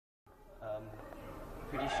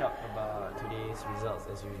pretty shocked about today's results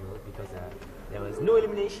as usual because there was no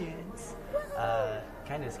eliminations.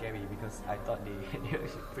 Kind of scary because I thought they were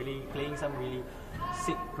playing some really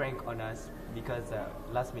sick prank on us because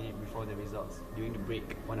last minute before the results, during the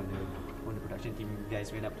break, one of the production team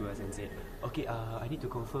guys went up to us and said, "Okay, I need to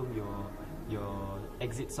confirm your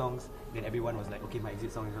exit songs." Then everyone was like, "Okay, my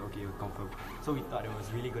exit song is okay, we'll confirm." So we thought it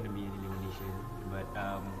was really going to be an elimination, but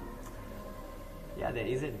yeah, there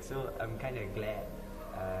isn't. So I'm kind of glad.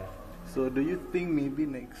 So do you think maybe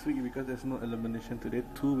next week, because there's no elimination today,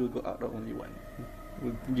 2 will go out or only 1?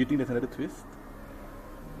 Do you think there's another twist?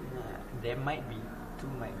 There might be, 2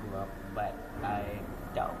 might go up, but I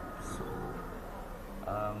doubt so.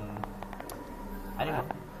 I don't know.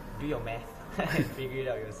 Do your math and figure it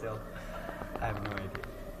out yourself. I have no idea.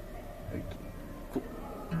 Okay,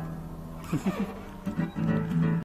 cool.